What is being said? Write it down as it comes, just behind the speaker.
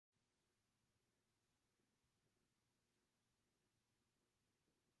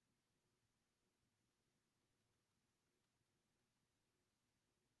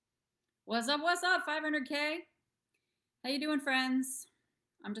What's up? What's up? 500K. How you doing, friends?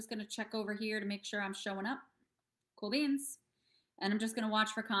 I'm just gonna check over here to make sure I'm showing up. Cool beans. And I'm just gonna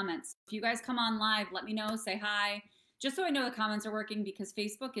watch for comments. If you guys come on live, let me know, say hi, just so I know the comments are working because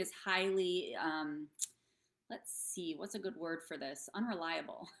Facebook is highly, let's see, what's a good word for this?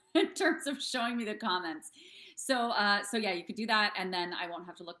 Unreliable in terms of showing me the comments. So yeah, you could do that, and then I won't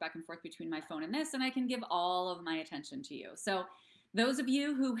have to look back and forth between my phone and this, and I can give all of my attention to you. So those of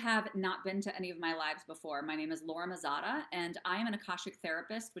you who have not been to any of my lives before, my name is Laura Mazzotta, and I am an Akashic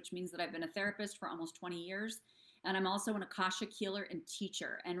therapist, which means that I've been a therapist for almost 20 years, and I'm also an Akashic healer and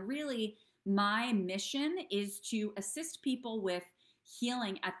teacher. And really, my mission is to assist people with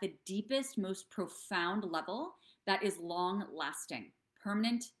healing at the deepest, most profound level that is long-lasting,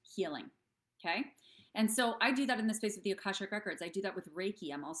 permanent healing, okay? And so I do that in the space of the Akashic Records. I do that with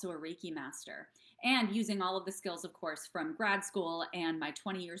Reiki. I'm also a Reiki master. And using all of the skills, of course, from grad school and my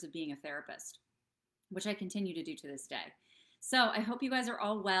 20 years of being a therapist, which I continue to do to this day. So I hope you guys are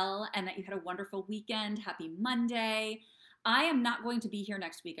all well and that you had a wonderful weekend. Happy Monday. I am not going to be here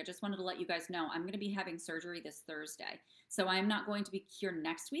next week. I just wanted to let you guys know I'm going to be having surgery this Thursday. So I'm not going to be here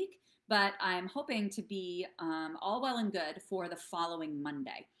next week, but I'm hoping to be all well and good for the following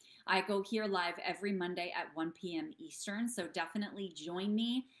Monday. I go here live every Monday at 1 p.m. Eastern, so definitely join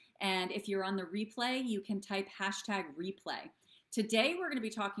me. And if you're on the replay, you can type #replay. Today, we're going to be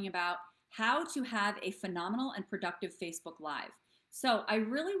talking about how to have a phenomenal and productive Facebook Live. So I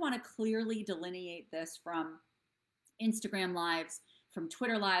really want to clearly delineate this from Instagram Lives, from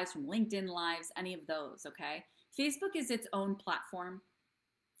Twitter Lives, from LinkedIn Lives, any of those, okay? Facebook is its own platform.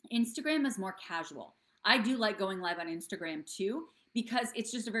 Instagram is more casual. I do like going live on Instagram too, because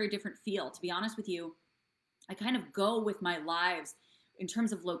it's just a very different feel. To be honest with you, I kind of go with my lives in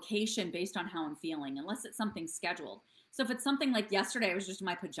terms of location based on how I'm feeling, unless it's something scheduled. So if it's something like yesterday, I was just in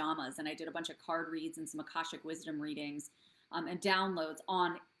my pajamas and I did a bunch of card reads and some Akashic wisdom readings and downloads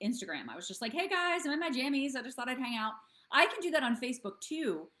on Instagram. I was just like, hey guys, I'm in my jammies. I just thought I'd hang out. I can do that on Facebook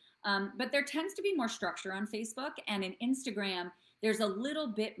too, but there tends to be more structure on Facebook, and in Instagram, there's a little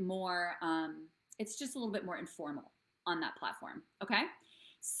bit more, it's just a little bit more informal on that platform, okay?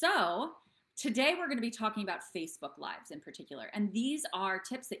 So today we're going to be talking about Facebook Lives in particular, and these are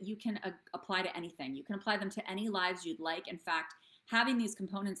tips that you can apply to anything. You can apply them to any lives you'd like. In fact, having these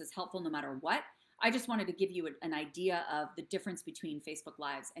components is helpful no matter what. I just wanted to give you an idea of the difference between Facebook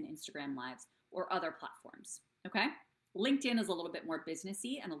Lives and Instagram Lives or other platforms, okay? LinkedIn is a little bit more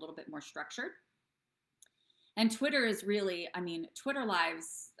businessy and a little bit more structured. And Twitter is really, I mean, Twitter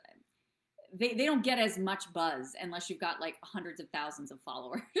Lives, they don't get as much buzz unless you've got like hundreds of thousands of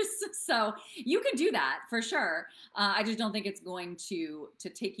followers. So you can do that for sure. I just don't think it's going to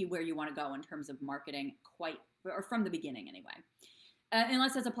take you where you want to go in terms of marketing quite, or from the beginning anyway.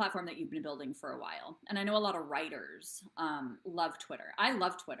 Unless it's a platform that you've been building for a while. And I know a lot of writers love Twitter. I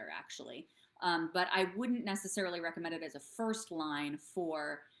love Twitter actually, but I wouldn't necessarily recommend it as a first line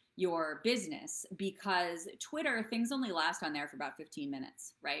for your business, because Twitter, things only last on there for about 15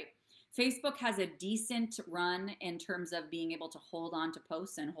 minutes, right? Facebook has a decent run in terms of being able to hold on to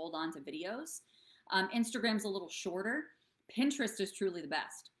posts and hold on to videos. Instagram's a little shorter. Pinterest is truly the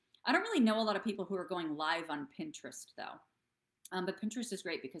best. I don't really know a lot of people who are going live on Pinterest though. But Pinterest is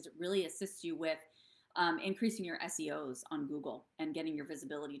great because it really assists you with increasing your SEOs on Google and getting your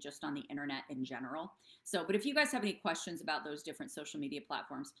visibility just on the internet in general. So, but if you guys have any questions about those different social media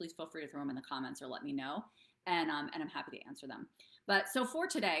platforms, please feel free to throw them in the comments or let me know, and I'm happy to answer them. But so for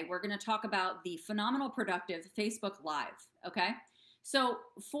today, we're going to talk about the phenomenal productive Facebook Live, okay? So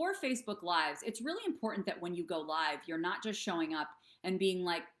for Facebook Lives, it's really important that when you go live, you're not just showing up and being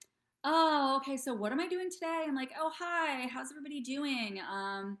like, oh, okay, so what am I doing today? I'm like, oh, hi, how's everybody doing?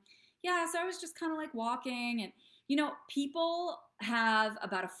 Yeah, so I was just kind of like walking, and you know, people have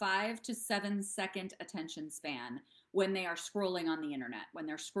about a 5 to 7 second attention span when they are scrolling on the internet, when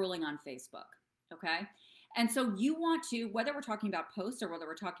they're scrolling on Facebook, okay? And so you want to, whether we're talking about posts or whether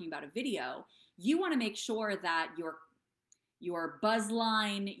we're talking about a video, you want to make sure that your buzz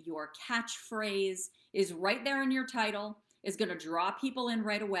line, your catchphrase is right there in your title, is going to draw people in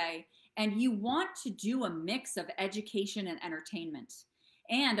right away. And you want to do a mix of education and entertainment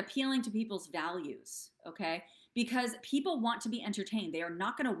and appealing to people's values, okay? Because people want to be entertained. They are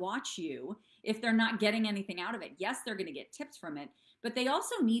not going to watch you if they're not getting anything out of it. Yes, they're going to get tips from it, but they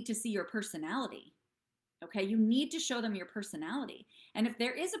also need to see your personality. Okay, you need to show them your personality. And if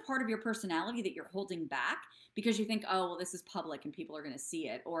there is a part of your personality that you're holding back because you think, oh, well, this is public and people are going to see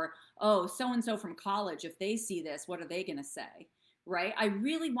it, or, oh, so-and-so from college, if they see this, what are they going to say, right? I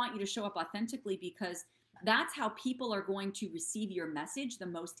really want you to show up authentically, because That's how people are going to receive your message the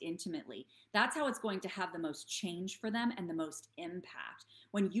most intimately. That's how it's going to have the most change for them and the most impact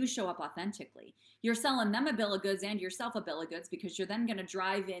when you show up authentically. You're selling them a bill of goods and yourself a bill of goods, because you're then going to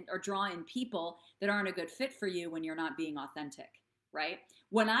drive in or draw in people that aren't a good fit for you when you're not being authentic, right?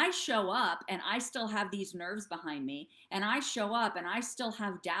 When I show up and I still have these nerves behind me, and I show up and I still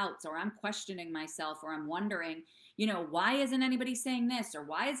have doubts, or I'm questioning myself, or I'm wondering, why isn't anybody saying this? Or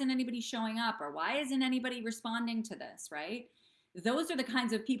why isn't anybody showing up? Or why isn't anybody responding to this, right? Those are the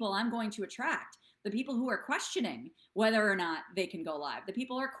kinds of people I'm going to attract. The people who are questioning whether or not they can go live. The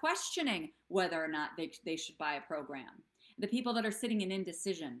people who are questioning whether or not they should buy a program. The people that are sitting in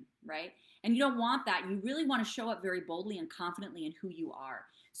indecision, right? And you don't want that. You really want to show up very boldly and confidently in who you are.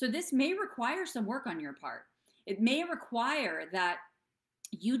 So this may require some work on your part. It may require that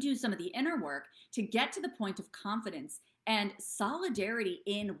you do some of the inner work to get to the point of confidence and solidarity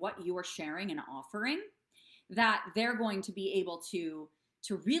in what you are sharing and offering, that they're going to be able to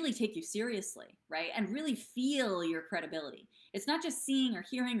really take you seriously, right? And really feel your credibility. It's not just seeing or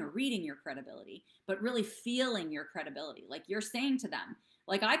hearing or reading your credibility, but really feeling your credibility. Like you're saying to them,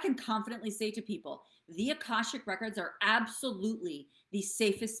 like I can confidently say to people, the Akashic Records are absolutely the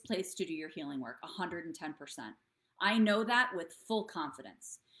safest place to do your healing work, 110%. I know that with full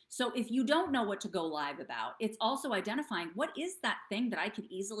confidence. So if you don't know what to go live about, it's also identifying what is that thing that I could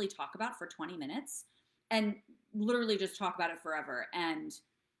easily talk about for 20 minutes and literally just talk about it forever and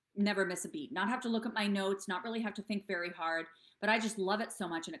never miss a beat. Not have to look at my notes, not really have to think very hard, but I just love it so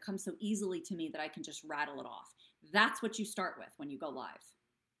much and it comes so easily to me that I can just rattle it off. That's what you start with when you go live.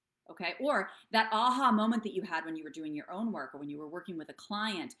 Okay. Or that aha moment that you had when you were doing your own work, or when you were working with a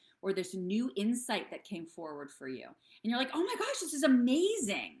client, or this new insight that came forward for you. And you're like, oh my gosh, this is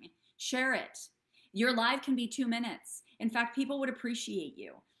amazing. Share it. Your live can be 2 minutes. In fact, people would appreciate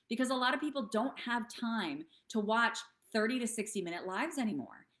you, because a lot of people don't have time to watch 30 to 60-minute lives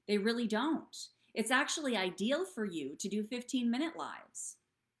anymore. They really don't. It's actually ideal for you to do 15-minute lives,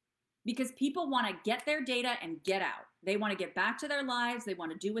 because people want to get their data and get out. They want to get back to their lives. They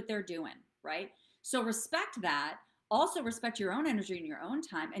want to do what they're doing, right? So respect that. Also respect your own energy and your own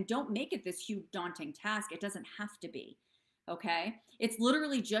time, and don't make it this huge daunting task. It doesn't have to be, okay? It's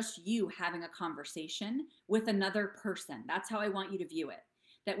literally just you having a conversation with another person. That's how I want you to view it.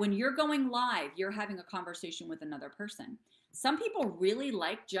 That when you're going live, you're having a conversation with another person. Some people really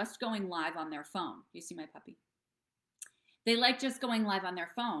like just going live on their phone. You see my puppy? They like just going live on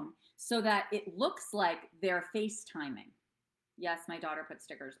their phone so that it looks like they're FaceTiming. Yes, my daughter put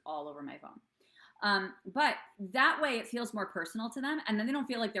stickers all over my phone. But that way it feels more personal to them, and then they don't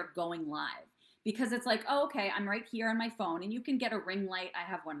feel like they're going live, because it's like, oh, okay, I'm right here on my phone, and you can get a ring light. I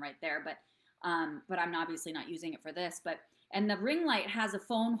have one right there, but I'm obviously not using it for this. And the ring light has a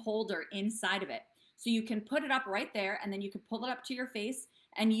phone holder inside of it. So you can put it up right there, and then you can pull it up to your face,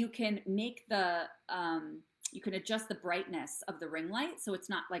 and you can make you can adjust the brightness of the ring light so it's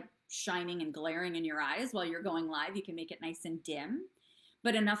not like shining and glaring in your eyes while you're going live. You can make it nice and dim,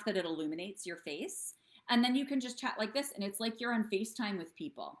 but enough that it illuminates your face. And then you can just chat like this, and it's like you're on FaceTime with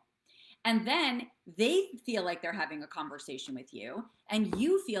people. And then they feel like they're having a conversation with you, and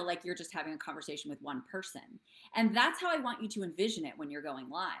you feel like you're just having a conversation with one person. And that's how I want you to envision it when you're going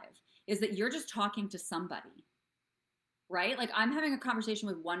live, is that you're just talking to somebody, right? Like I'm having a conversation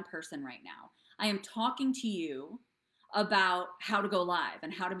with one person right now. I am talking to you about how to go live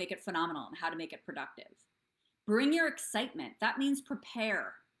and how to make it phenomenal and how to make it productive. Bring your excitement. That means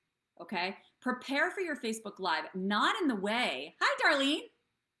prepare, okay? Prepare for your Facebook Live, not in the way, hi, Darlene,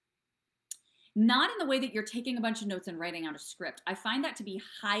 not in the way that you're taking a bunch of notes and writing out a script. I find that to be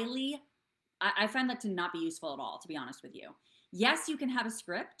I find that to not be useful at all, to be honest with you. Yes, you can have a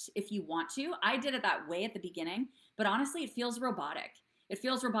script if you want to. I did it that way at the beginning, but honestly, it feels robotic. It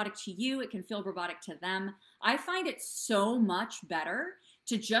feels robotic to you. It can feel robotic to them. I find it so much better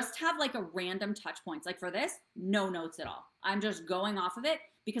to just have like a random touch points. Like for this, no notes at all. I'm just going off of it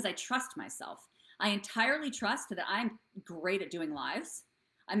because I trust myself. I entirely trust that I'm great at doing lives.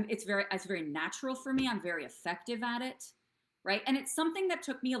 It's very natural for me. I'm very effective at it, right? And it's something that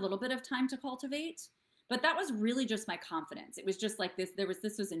took me a little bit of time to cultivate, but that was really just my confidence. It was just like this.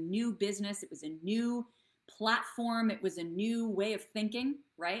 This was a new business. It was a new platform. It was a new way of thinking,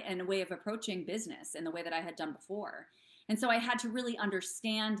 right? And a way of approaching business in the way that I had done before. And so I had to really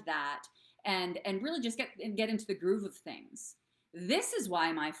understand that and really just get into the groove of things. This is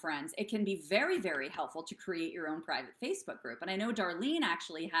why, my friends, it can be very, very helpful to create your own private Facebook group. And I know Darlene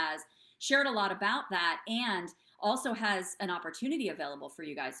actually has shared a lot about that, and also has an opportunity available for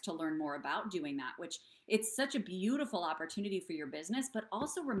you guys to learn more about doing that, which it's such a beautiful opportunity for your business. But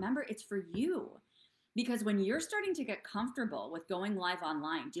also remember, it's for you. Because when you're starting to get comfortable with going live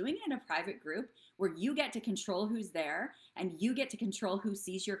online, doing it in a private group where you get to control who's there and you get to control who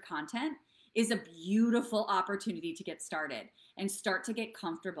sees your content is a beautiful opportunity to get started and start to get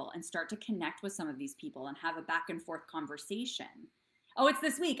comfortable and start to connect with some of these people and have a back and forth conversation. Oh, it's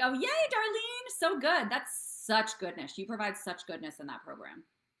this week. Oh, yay, Darlene. So good. That's such goodness. You provide such goodness in that program.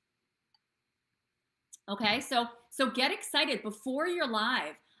 Okay, so get excited before you're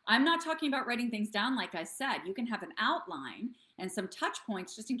live. I'm not talking about writing things down like I said. You can have an outline and some touch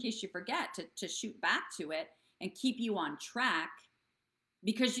points just in case you forget to shoot back to it and keep you on track,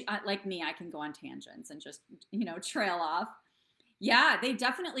 because like me, I can go on tangents and just, trail off. Yeah, they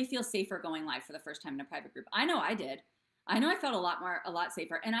definitely feel safer going live for the first time in a private group. I know I did. I know I felt a lot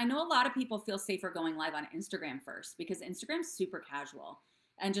safer. And I know a lot of people feel safer going live on Instagram first because Instagram's super casual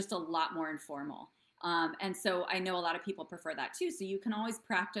and just a lot more informal. And so I know a lot of people prefer that too. So you can always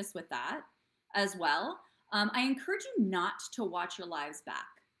practice with that as well. I encourage you not to watch your lives back.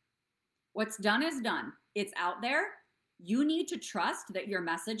 What's done is done. It's out there. You need to trust that your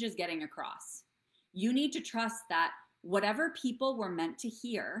message is getting across. You need to trust that whatever people were meant to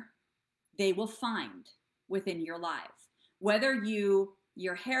hear, they will find within your live. Whether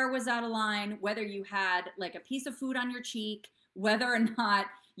your hair was out of line, whether you had like a piece of food on your cheek, whether or not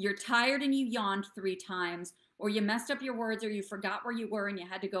you're tired and you yawned 3 times, or you messed up your words, or you forgot where you were and you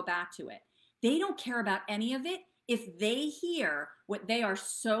had to go back to it. They don't care about any of it if they hear what they are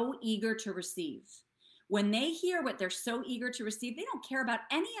so eager to receive. When they hear what they're so eager to receive, they don't care about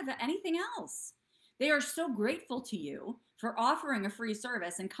anything else. They are so grateful to you for offering a free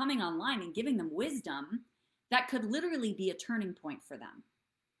service and coming online and giving them wisdom that could literally be a turning point for them,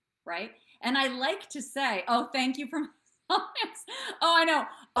 right? And I like to say, oh, thank you for oh, I know.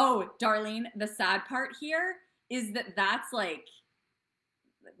 Oh, Darlene, the sad part here is that that's like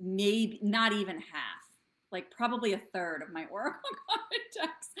maybe not even half, like probably a third of my Oracle card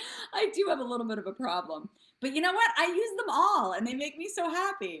decks. I do have a little bit of a problem. But you know what? I use them all and they make me so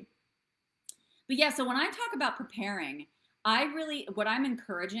happy. But yeah, so when I talk about preparing, what I'm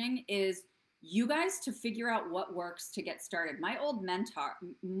encouraging is you guys to figure out what works to get started. My old mentor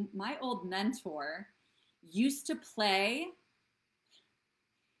used to play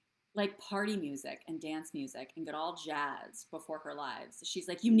like party music and dance music and get all jazzed before her lives. She's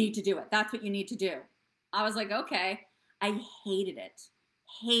like, you need to do it. That's what you need to do. I was like, okay. I hated it.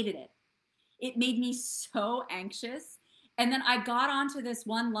 It made me so anxious. And then I got onto this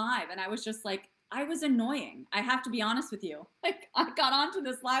one live and I was just like, I was annoying. I have to be honest with you. Like I got onto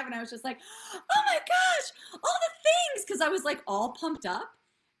this live and I was just like, oh my gosh, all the things. Cause I was like all pumped up.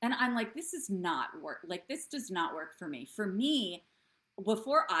 And I'm like, this is not work. Like this does not work for me. For me,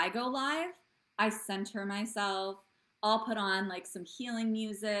 before I go live, I center myself. I'll put on like some healing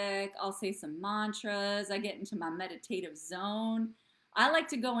music. I'll say some mantras. I get into my meditative zone. I like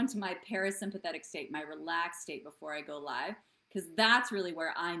to go into my parasympathetic state, my relaxed state before I go live, because that's really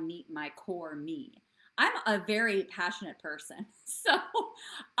where I meet my core me. I'm a very passionate person, so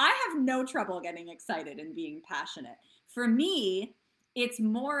I have no trouble getting excited and being passionate. For me, it's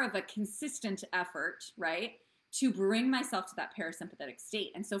more of a consistent effort, right, to bring myself to that parasympathetic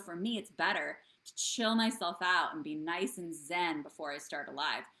state. And so for me, it's better to chill myself out and be nice and zen before I start a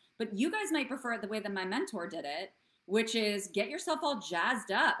live. But you guys might prefer it the way that my mentor did it, which is get yourself all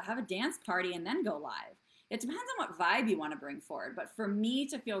jazzed up, have a dance party, and then go live. It depends on what vibe you want to bring forward. But for me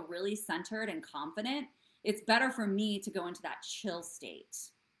to feel really centered and confident, it's better for me to go into that chill state,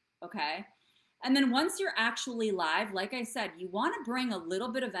 okay? And then once you're actually live, like I said, you want to bring a little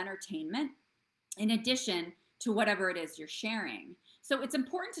bit of entertainment in addition to whatever it is you're sharing. So it's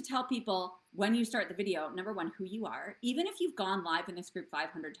important to tell people when you start the video, number one, who you are. Even if you've gone live in this group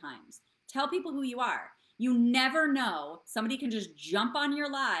 500 times, tell people who you are. You never know. Somebody can just jump on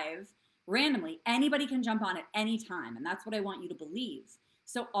your live randomly. Anybody can jump on at any time. And that's what I want you to believe.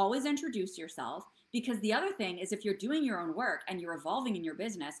 So always introduce yourself, because the other thing is if you're doing your own work and you're evolving in your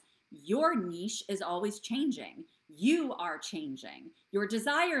business, your niche is always changing. You are changing. Your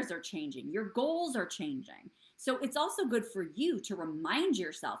desires are changing. Your goals are changing. So it's also good for you to remind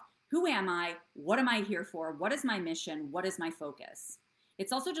yourself, who am I? What am I here for? What is my mission? What is my focus?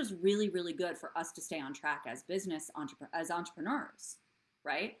 It's also just really, really good for us to stay on track as entrepreneurs,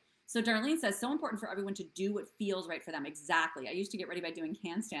 right? So Darlene says, so important for everyone to do what feels right for them. Exactly. I used to get ready by doing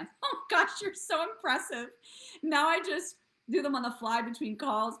handstands. Oh gosh, you're so impressive. Now I just do them on the fly between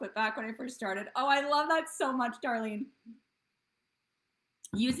calls, but back when I first started, oh, I love that so much, Darlene.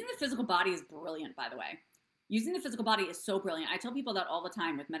 Using the physical body is brilliant, by the way. Using the physical body is so brilliant. I tell people that all the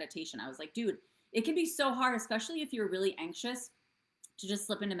time with meditation. I was like, dude, it can be so hard, especially if you're really anxious, to just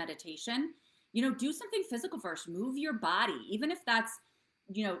slip into meditation, Do something physical first. Move your body, even if that's,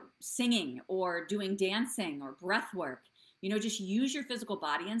 singing or doing dancing or breath work. Just use your physical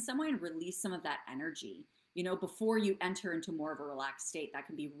body in some way and release some of that energy, before you enter into more of a relaxed state. That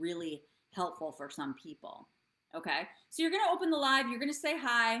can be really helpful for some people. Okay. So you're going to open the live. You're going to say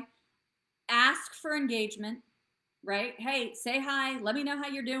hi, ask for engagement, right? Hey, say hi. Let me know how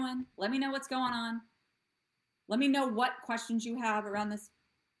you're doing. Let me know what's going on. Let me know what questions you have around this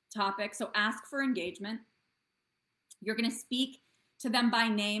topic. So ask for engagement. You're going to speak to them by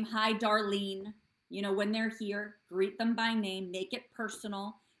name. Hi, Darlene. When they're here, greet them by name, make it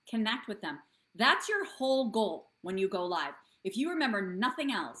personal, connect with them. That's your whole goal when you go live. If you remember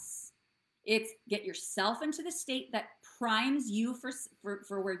nothing else, it's get yourself into the state that primes you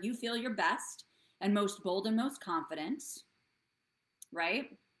for where you feel your best and most bold and most confident,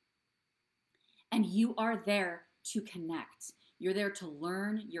 right? And you are there to connect. You're there to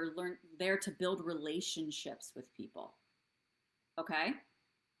learn. You're there to build relationships with people. Okay?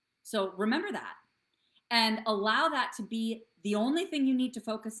 So remember that. And allow that to be the only thing you need to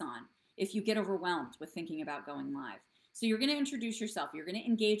focus on if you get overwhelmed with thinking about going live. So you're going to introduce yourself. You're going to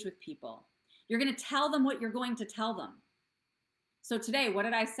engage with people. You're going to tell them what you're going to tell them. So today, what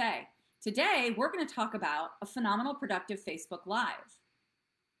did I say? Today, we're going to talk about a phenomenal, productive Facebook Live.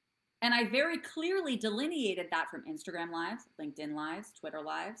 And I very clearly delineated that from Instagram Lives, LinkedIn Lives, Twitter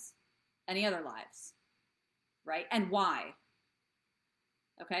Lives, any other lives, right? And why?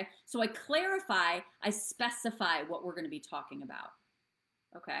 Okay, so I clarify, I specify what we're going to be talking about.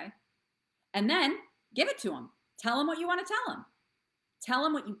 Okay, and then give it to them. Tell them what you want to tell them. Tell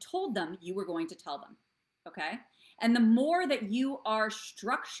them what you told them you were going to tell them. Okay, and the more that you are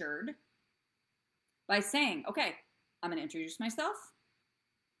structured by saying, okay, I'm going to introduce myself.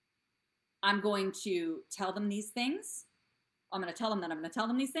 I'm going to tell them these things. I'm going to tell them that I'm going to tell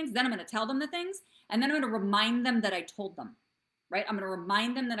them these things. Then I'm going to tell them the things. And then I'm going to remind them that I told them. Right? I'm going to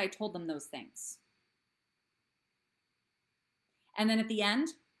remind them that I told them those things. And then at the end,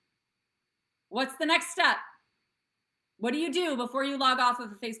 what's the next step? What do you do before you log off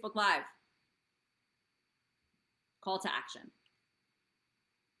of a Facebook Live? Call to action.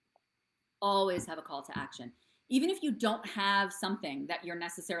 Always have a call to action. Even if you don't have something that you're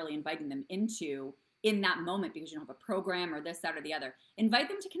necessarily inviting them into in that moment because you don't have a program or this, that, or the other, invite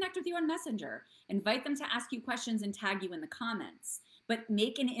them to connect with you on Messenger. Invite them to ask you questions and tag you in the comments, but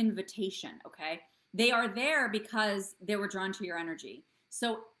make an invitation, okay? They are there because they were drawn to your energy.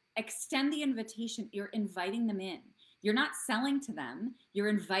 So extend the invitation. You're inviting them in. You're not selling to them. You're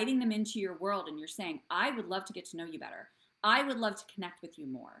inviting them into your world and you're saying, I would love to get to know you better. I would love to connect with you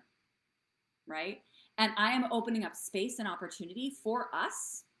more, right? And I am opening up space and opportunity for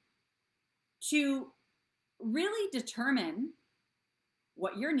us to really determine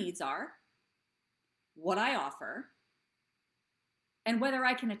what your needs are, what I offer, and whether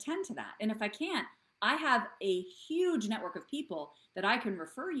I can attend to that. And if I can't, I have a huge network of people that I can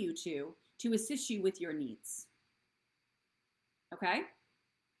refer you to assist you with your needs. Okay?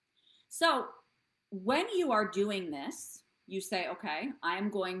 So when you are doing this, you say, okay, I am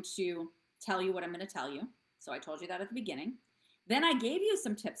going to tell you what I'm going to tell you. So I told you that at the beginning. Then I gave you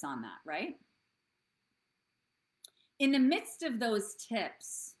some tips on that, right? In the midst of those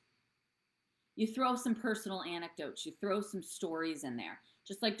tips, you throw some personal anecdotes. You throw some stories in there.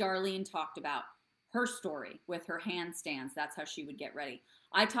 Just like Darlene talked about her story with her handstands. That's how she would get ready.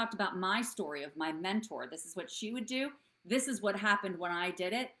 I talked about my story of my mentor. This is what she would do. This is what happened when I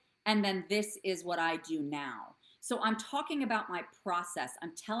did it. And then this is what I do now. So I'm talking about my process.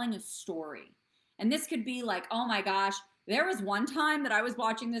 I'm telling a story. And this could be like, oh my gosh, there was one time that I was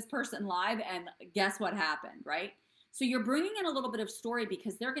watching this person live and guess what happened, right? So you're bringing in a little bit of story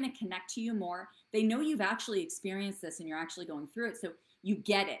because they're going to connect to you more. They know you've actually experienced this and you're actually going through it. So you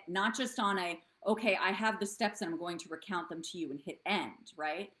get it, not just on a, okay, I have the steps and I'm going to recount them to you and hit end,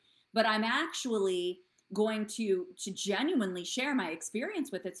 right? But I'm actually going to genuinely share my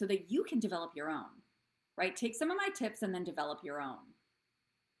experience with it so that you can develop your own, right? Take some of my tips and then develop your own,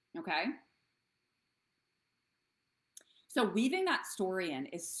 okay? So weaving that story in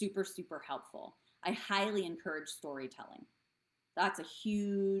is super, super helpful. I highly encourage storytelling. That's a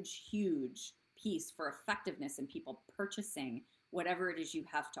huge, huge piece for effectiveness in people purchasing whatever it is you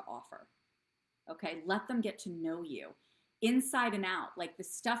have to offer. Okay, let them get to know you inside and out, like the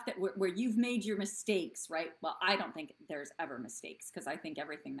stuff that where you've made your mistakes, right? Well, I don't think there's ever mistakes because I think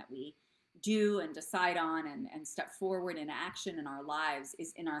everything that we do and decide on and step forward in action in our lives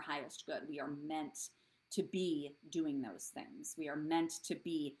is in our highest good. We are meant to be doing those things. We are meant to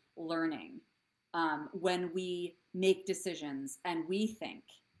be learning. When we make decisions and we think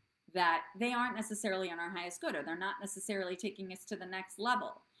that they aren't necessarily on our highest good, or they're not necessarily taking us to the next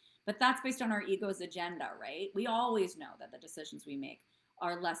level. But that's based on our ego's agenda, right? We always know that the decisions we make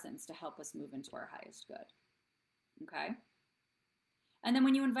are lessons to help us move into our highest good. Okay? And then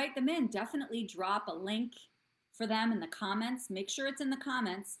when you invite them in, definitely drop a link for them in the comments. Make sure it's in the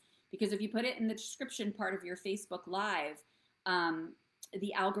comments, because if you put it in the description part of your Facebook Live,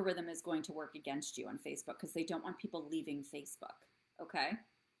 the algorithm is going to work against you on Facebook because they don't want people leaving Facebook. Okay?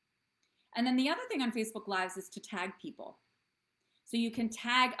 And then the other thing on Facebook Lives is to tag people. So you can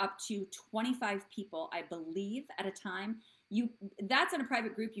tag up to 25 people, I believe, at a time. That's in a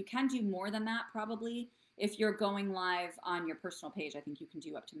private group. You can do more than that probably. If you're going live on your personal page, I think you can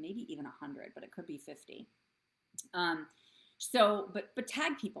do up to maybe even 100, but it could be 50. But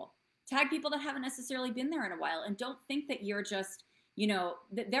tag people. Tag people that haven't necessarily been there in a while, and don't think that you're just,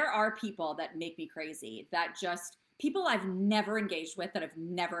 there are people that make me crazy, that just, people I've never engaged with, that I've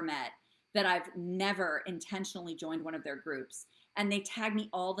never met, that I've never intentionally joined one of their groups, and they tag me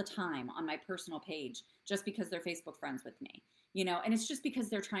all the time on my personal page just because they're Facebook friends with me, and it's just because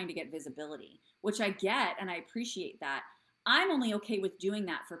they're trying to get visibility, which I get, and I appreciate that. I'm only okay with doing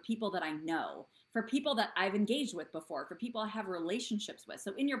that for people that I know, for people that I've engaged with before, for people I have relationships with.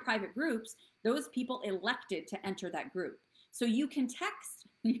 So in your private groups, those people elected to enter that group. So you can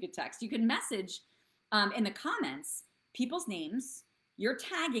you can message in the comments people's names. You're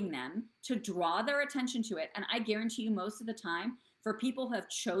tagging them to draw their attention to it. And I guarantee you, most of the time, for people who have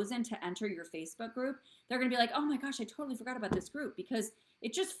chosen to enter your Facebook group, they're going to be like, oh my gosh, I totally forgot about this group, because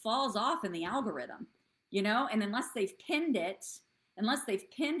it just falls off in the algorithm, and unless they've pinned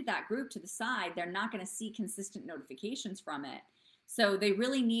that group to the side, they're not going to see consistent notifications from it. So they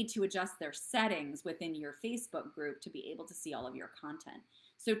really need to adjust their settings within your Facebook group to be able to see all of your content.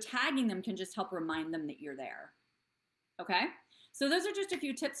 So tagging them can just help remind them that you're there. Okay? So those are just a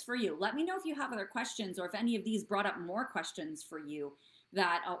few tips for you. Let me know if you have other questions, or if any of these brought up more questions for you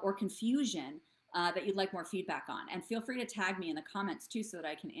that or confusion that you'd like more feedback on. And feel free to tag me in the comments too, so that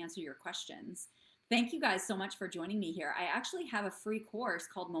I can answer your questions. Thank you guys so much for joining me here. I actually have a free course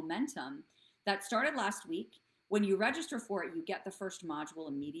called Momentum that started last week. When you register for it, you get the first module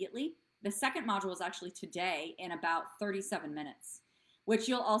immediately. The second module is actually today in about 37 minutes, which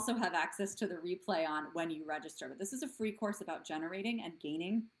you'll also have access to the replay on when you register. But this is a free course about generating and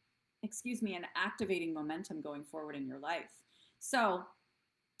gaining, and activating momentum going forward in your life. So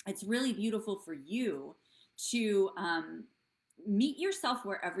it's really beautiful for you to meet yourself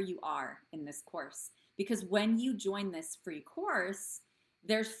wherever you are in this course, because when you join this free course,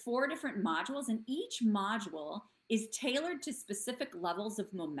 there's 4 different modules, and each module is tailored to specific levels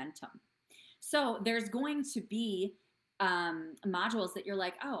of momentum. So there's going to be modules that you're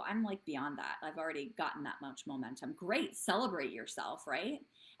like, oh, I'm like beyond that. I've already gotten that much momentum. Great, celebrate yourself, right?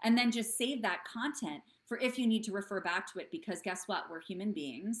 And then just save that content for if you need to refer back to it, because guess what? We're human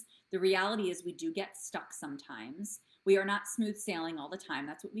beings. The reality is we do get stuck sometimes. We are not smooth sailing all the time.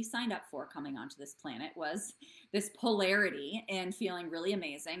 That's what we signed up for coming onto this planet, was this polarity and feeling really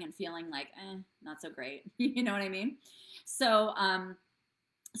amazing and feeling like, not so great. You know what I mean? So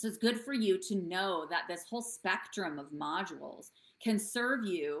it's good for you to know that this whole spectrum of modules can serve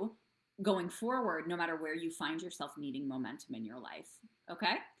you going forward, no matter where you find yourself needing momentum in your life.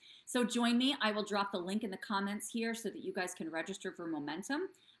 Okay? So join me. I will drop the link in the comments here so that you guys can register for Momentum.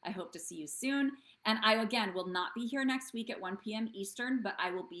 I hope to see you soon. And I, again, will not be here next week at 1 p.m. Eastern, but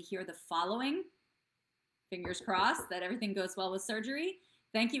I will be here the following. Fingers crossed that everything goes well with surgery.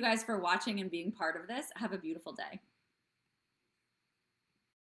 Thank you guys for watching and being part of this. Have a beautiful day.